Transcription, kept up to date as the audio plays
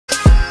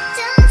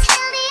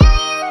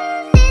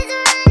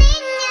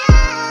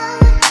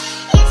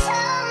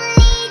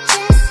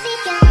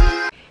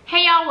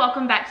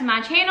my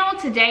channel.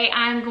 Today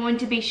I'm going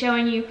to be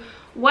showing you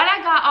what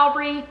I got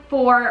Aubrey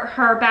for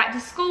her back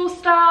to school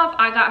stuff.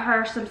 I got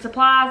her some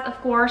supplies, of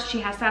course, she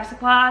has to have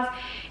supplies.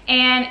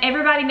 And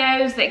everybody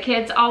knows that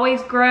kids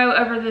always grow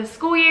over the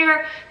school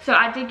year, so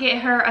I did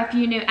get her a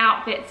few new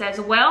outfits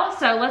as well.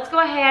 So let's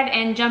go ahead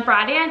and jump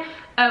right in.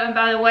 Oh, and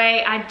by the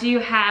way, I do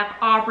have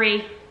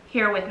Aubrey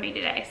here with me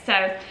today,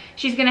 so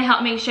she's gonna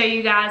help me show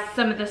you guys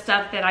some of the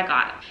stuff that I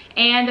got.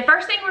 And the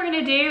first thing we're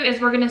gonna do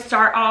is we're gonna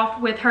start off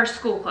with her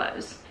school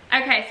clothes.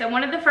 Okay, so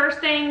one of the first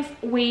things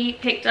we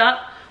picked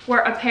up were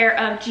a pair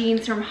of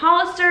jeans from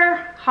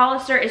Hollister.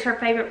 Hollister is her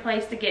favorite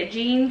place to get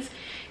jeans.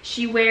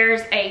 She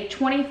wears a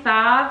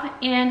 25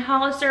 in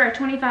Hollister, a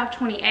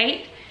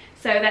 25-28.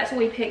 So that's what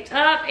we picked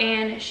up,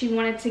 and she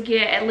wanted to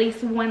get at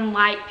least one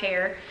light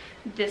pair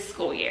this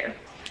school year.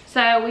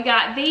 So we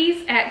got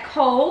these at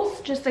Kohl's,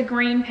 just a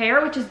green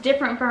pair, which is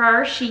different for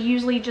her. She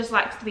usually just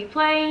likes to be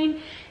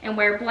plain and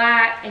wear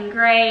black and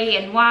gray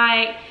and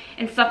white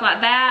and stuff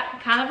like that,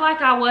 kind of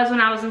like I was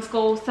when I was in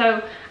school.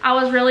 So I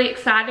was really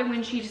excited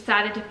when she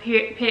decided to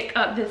pick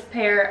up this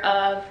pair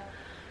of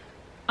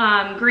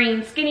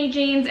green skinny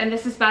jeans, and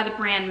this is by the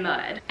brand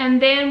Mud. And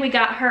then we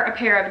got her a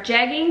pair of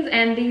jeggings,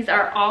 and these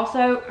are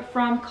also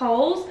from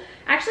Kohl's.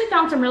 I actually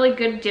found some really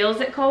good deals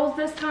at Kohl's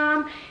this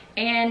time,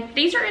 and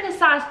these are in a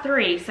size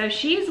 3, so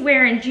she's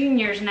wearing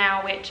juniors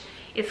now, which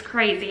is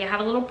crazy. I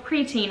have a little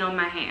preteen on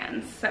my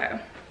hands.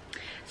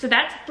 So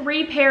that's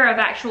 3 pair of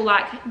actual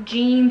like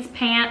jeans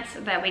pants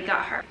that we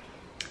got her.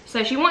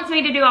 So she wants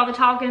me to do all the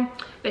talking,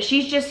 but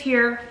she's just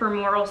here for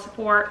moral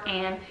support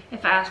and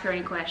if I ask her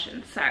any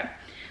questions. So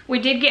we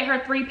did get her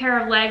 3 pair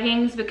of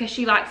leggings because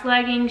she likes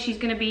leggings. She's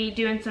gonna be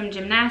doing some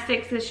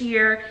gymnastics this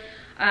year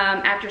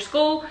after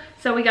school.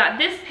 So we got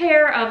this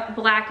pair of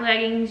black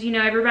leggings. You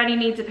know, everybody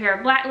needs a pair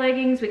of black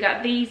leggings. We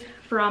got these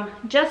from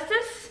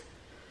Justice.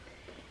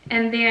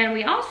 And then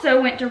we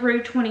also went to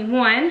Rue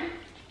 21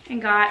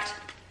 and got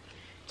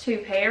 2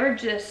 pair,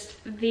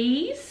 just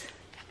these.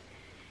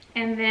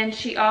 And then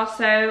she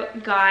also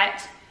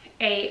got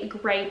a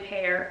gray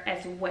pair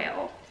as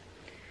well.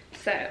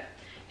 So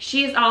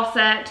she's all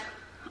set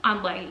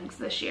on leggings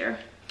this year.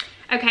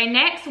 Okay,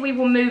 next we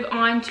will move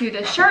on to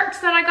the shirts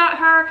that I got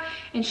her,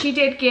 and she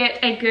did get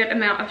a good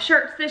amount of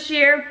shirts this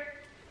year.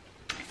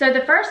 So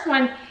the first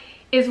one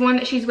is one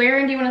that she's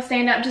wearing. Do you want to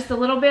stand up just a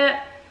little bit?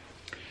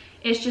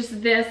 It's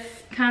just this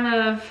kind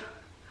of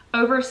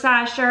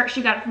oversized shirt.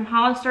 She got it from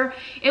Hollister.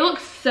 It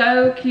looks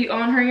so cute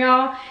on her,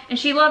 y'all, and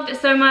she loved it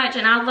so much,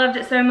 and I loved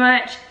it so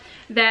much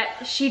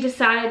that she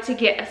decided to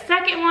get a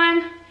second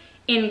one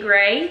in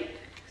gray.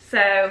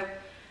 So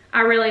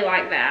I really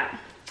like that.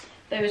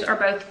 Those are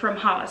both from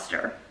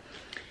Hollister.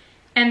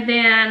 And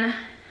then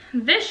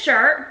this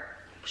shirt,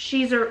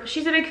 she's a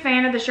big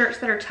fan of the shirts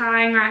that are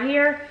tying right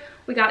here.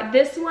 We got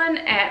this one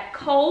at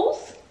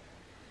Kohl's.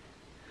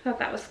 Thought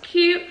that was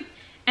cute.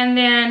 And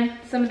then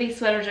some of these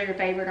sweaters are your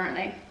favorite, aren't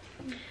they?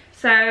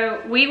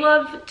 So we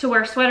love to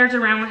wear sweaters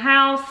around the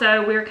house,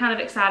 so we're kind of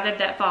excited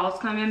that fall's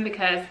coming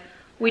because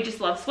we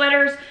just love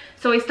sweaters.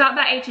 So we stopped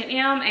by H&M,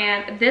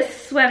 and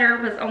this sweater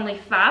was only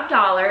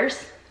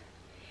 $5.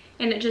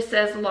 And it just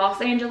says Los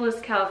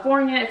Angeles,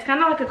 California. It's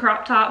kind of like a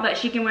crop top, but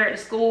she can wear it to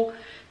school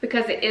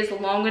because it is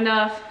long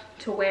enough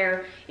to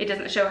where it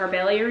doesn't show her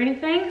belly or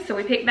anything. So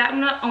we picked that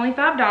one up, only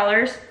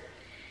 $5.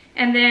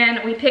 And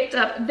then we picked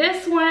up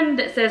this one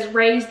that says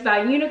Raised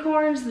by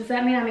Unicorns. Does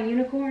that mean I'm a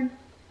unicorn?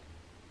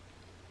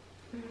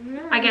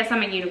 I guess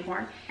I'm a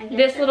unicorn.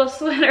 This little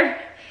sweater,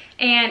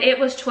 and it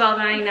was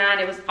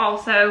 $12.99. It was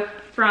also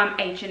from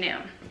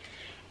H&M.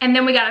 And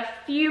then we got a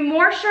few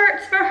more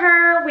shirts for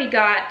her. We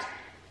got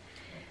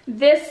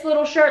this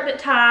little shirt that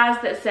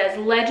ties that says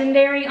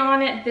Legendary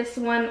on it. This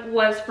one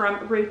was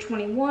from Rue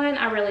 21.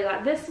 I really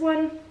like this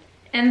one.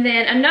 And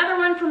then another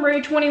one from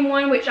Rue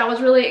 21, which I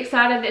was really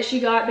excited that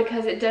she got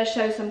because it does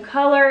show some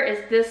color,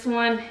 is this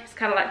one. It's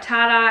kind of like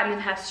tie-dye and then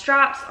has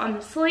stripes on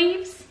the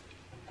sleeves.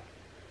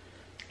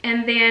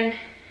 And then,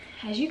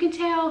 as you can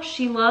tell,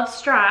 she loves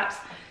stripes.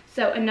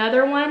 So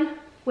another one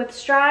with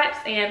stripes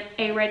and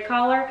a red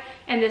collar.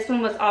 And this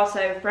one was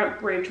also from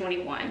Rue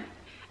 21.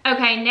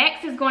 Okay,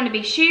 next is going to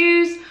be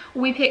shoes.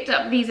 We picked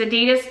up these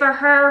Adidas for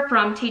her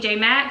from TJ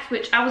Maxx,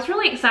 which I was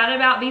really excited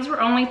about. These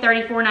were only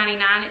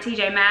 $34.99 at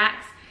TJ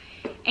Maxx.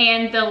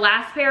 And the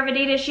last pair of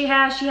Adidas she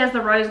has the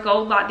rose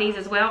gold like these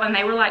as well, and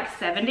they were like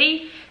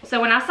 $70.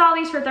 So when I saw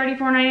these for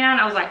 $34.99,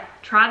 I was like,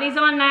 try these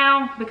on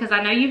now, because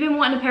I know you've been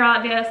wanting a pair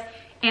like this.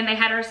 And they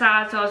had her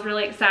size, so I was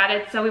really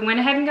excited. So we went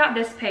ahead and got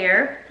this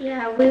pair.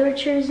 Yeah, we were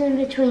choosing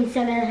between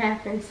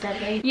 7.5 and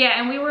 7. Yeah,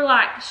 and we were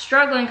like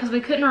struggling because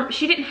we couldn't,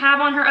 she didn't have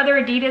on her other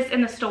Adidas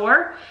in the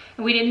store.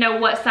 And we didn't know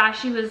what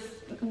size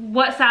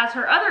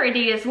her other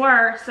Adidas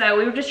were. So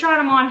we were just trying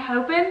them on,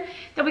 hoping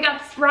that we got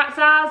the right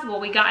size.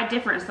 Well, we got a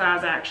different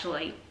size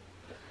actually.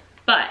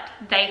 But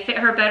they fit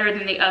her better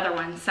than the other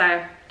ones,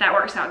 so that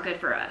works out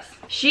good for us.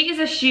 She is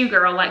a shoe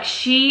girl. Like,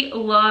 she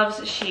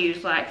loves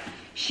shoes. Like,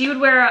 she would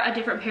wear a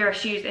different pair of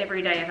shoes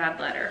every day if I'd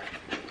let her.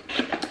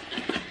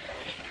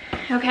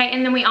 Okay,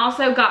 and then we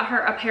also got her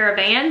a pair of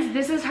Vans.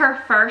 This is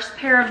her first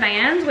pair of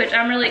Vans, which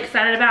I'm really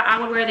excited about. I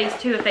would wear these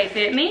too if they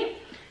fit me.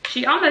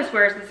 She almost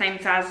wears the same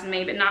size as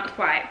me, but not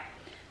quite.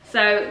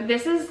 So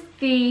this is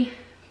the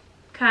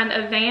kind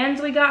of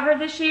Vans we got her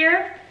this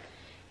year.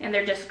 And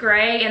they're just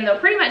gray, and they'll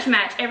pretty much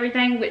match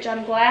everything, which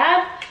I'm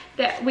glad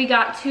that we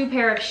got 2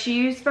 pair of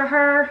shoes for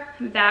her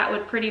that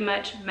would pretty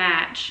much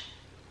match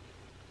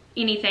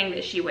anything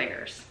that she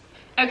wears.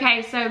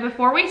 Okay, so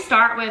before we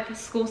start with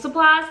school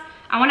supplies,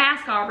 I want to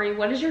ask Aubrey,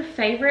 what is your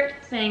favorite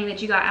thing that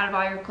you got out of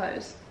all your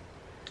clothes?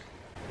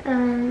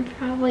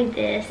 Probably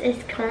this.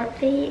 It's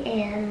comfy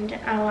and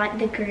I like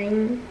the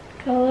green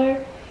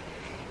color.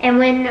 And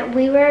when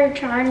we were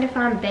trying to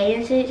find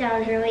bathing suits, I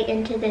was really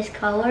into this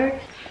color.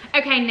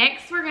 Okay,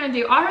 next we're gonna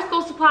do all her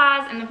school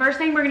supplies, and the first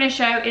thing we're gonna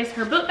show is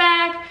her book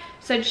bag.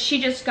 So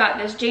she just got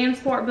this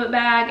JanSport book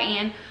bag,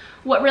 and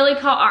what really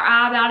caught our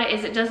eye about it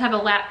is it does have a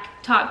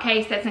laptop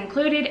case that's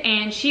included,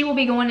 and she will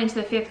be going into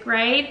the 5th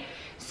grade.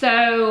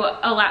 So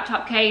a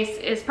laptop case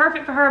is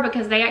perfect for her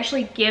because they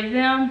actually give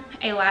them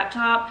a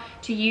laptop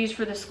to use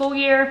for the school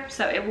year,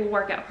 so it will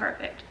work out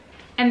perfect.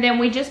 And then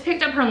we just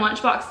picked up her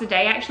lunchbox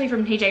today, actually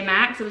from TJ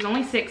Maxx. It was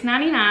only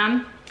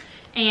 $6.99.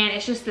 And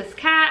it's just this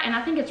cat, and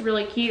I think it's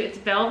really cute. It's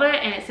velvet,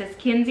 and it says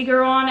Kenzie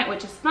Girl on it,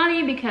 which is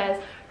funny because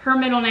her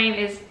middle name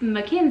is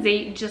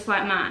Mackenzie, just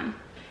like mine.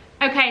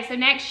 Okay, so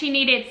next she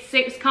needed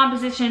 6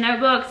 composition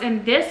notebooks,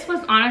 and this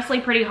was honestly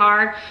pretty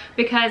hard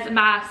because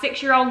my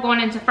 6-year-old going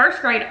into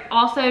 1st grade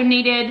also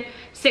needed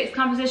 6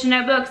 composition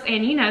notebooks,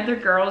 and you know, they're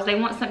girls, they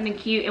want something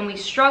cute, and we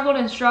struggled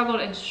and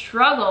struggled and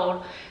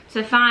struggled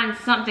to find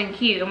something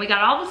cute. And we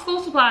got all the school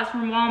supplies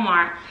from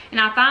Walmart,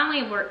 and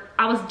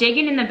I was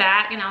digging in the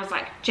back, and I was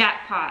like,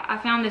 jackpot. I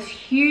found this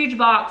huge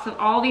box of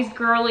all these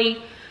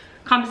girly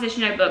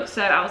composition notebooks,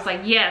 so I was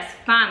like, yes,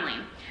 finally.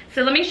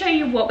 So let me show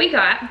you what we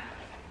got.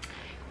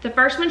 The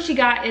first one she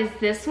got is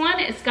this one.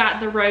 It's got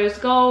the rose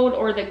gold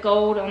or the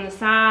gold on the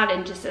side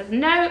and just says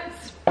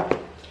notes.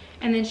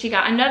 And then she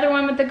got another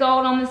one with the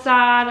gold on the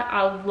side.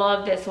 I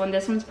love this one.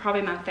 This one's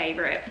probably my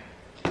favorite.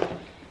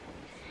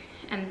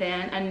 And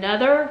then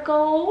another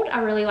gold. I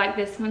really like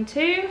this one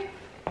too.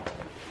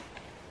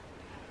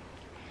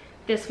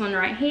 This one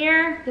right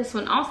here. This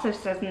one also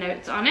says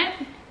notes on it.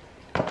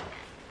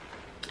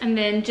 And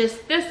then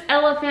just this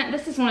elephant.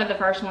 This is one of the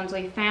first ones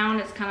we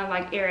found. It's kind of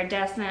like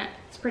iridescent.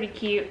 It's pretty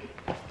cute.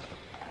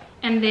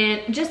 And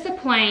then just a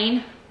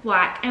plain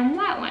black and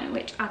white one,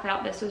 which I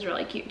thought this was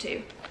really cute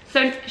too.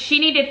 So she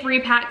needed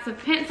 3 packs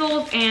of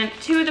pencils, and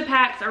 2 of the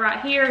packs are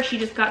right here. She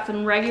just got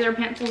some regular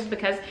pencils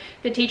because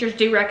the teachers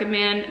do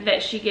recommend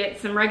that she get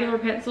some regular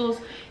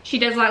pencils. She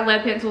does like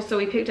lead pencils, so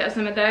we picked up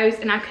some of those.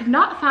 And I could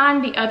not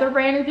find the other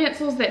brand of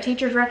pencils that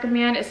teachers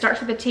recommend. It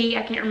starts with a T.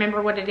 I can't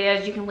remember what it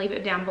is. You can leave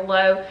it down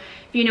below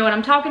if you know what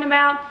I'm talking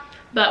about.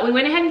 But we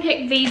went ahead and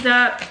picked these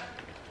up.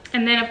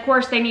 And then of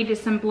course they needed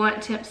some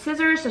blunt tip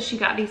scissors, so she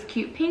got these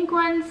cute pink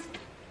ones.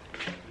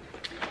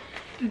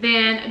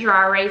 Then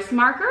dry erase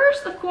markers,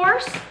 of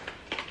course.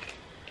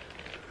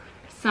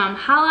 Some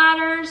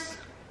highlighters.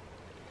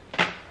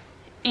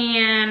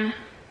 And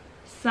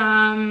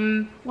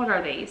some, what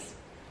are these?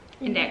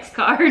 Index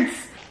cards.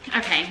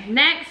 Okay,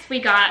 next we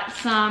got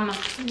some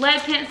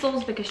lead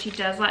pencils because she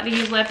does like to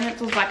use lead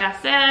pencils, like I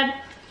said.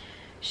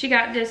 She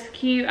got this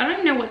cute, I don't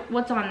even know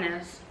what's on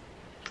this.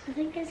 I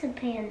think it's a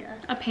panda.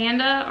 A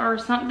panda or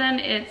something.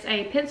 It's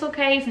a pencil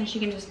case, and she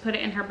can just put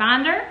it in her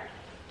binder.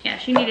 Yeah,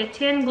 she needed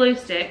 10 glue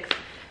sticks.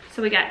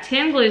 So we got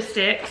 10 glue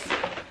sticks.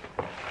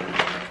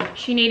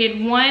 She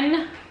needed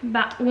one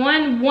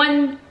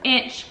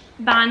 1-inch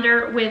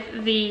binder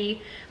with the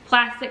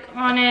plastic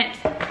on it.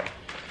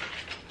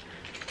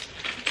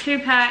 2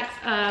 packs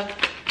of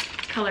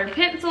colored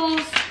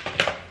pencils.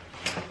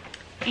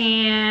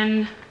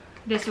 And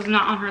this was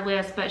not on her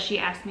list, but she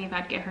asked me if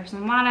I'd get her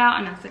some whiteout,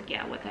 and I said,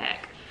 yeah, what the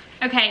heck.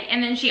 Okay,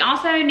 and then she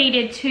also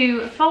needed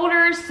 2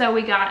 folders. So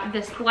we got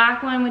this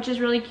black one, which is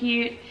really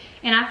cute.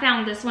 And I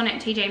found this one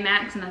at TJ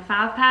Maxx in a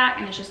 5-pack,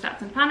 and it's just got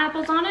some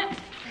pineapples on it.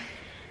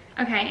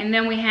 Okay, and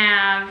then we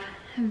have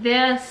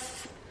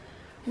this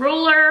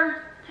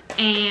ruler,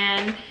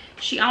 and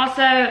she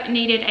also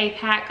needed a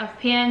pack of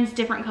pens,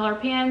 different color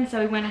pens.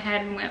 So we went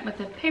ahead and went with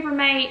the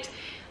Papermate.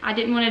 I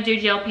didn't want to do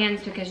gel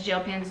pens because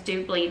gel pens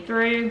do bleed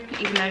through,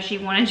 even though she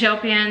wanted gel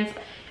pens.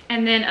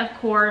 And then of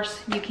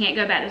course, you can't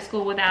go back to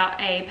school without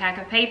a pack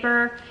of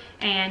paper,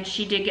 and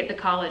she did get the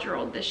college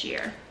rolled this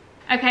year.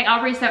 Okay,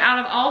 Aubrey, so out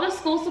of all the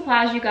school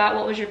supplies you got,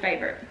 what was your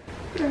favorite?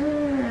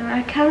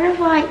 I kind of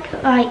like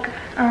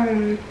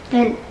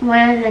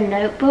one of the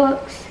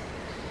notebooks,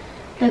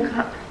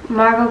 the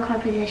Marvel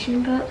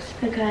composition books,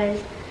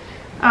 because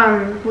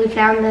we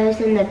found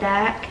those in the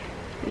back.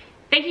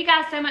 Thank you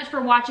guys so much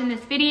for watching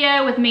this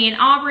video with me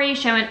and Aubrey,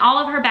 showing all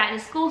of her back to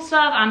school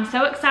stuff. I'm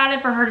so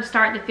excited for her to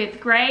start the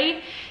 5th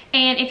grade.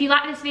 And if you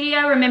like this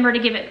video, remember to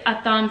give it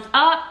a thumbs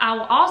up. I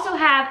will also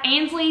have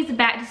Ansley's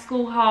back to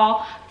school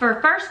haul for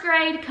 1st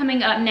grade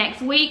coming up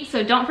next week,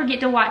 so don't forget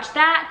to watch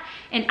that.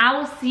 And I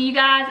will see you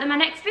guys in my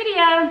next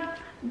video.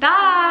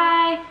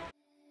 Bye.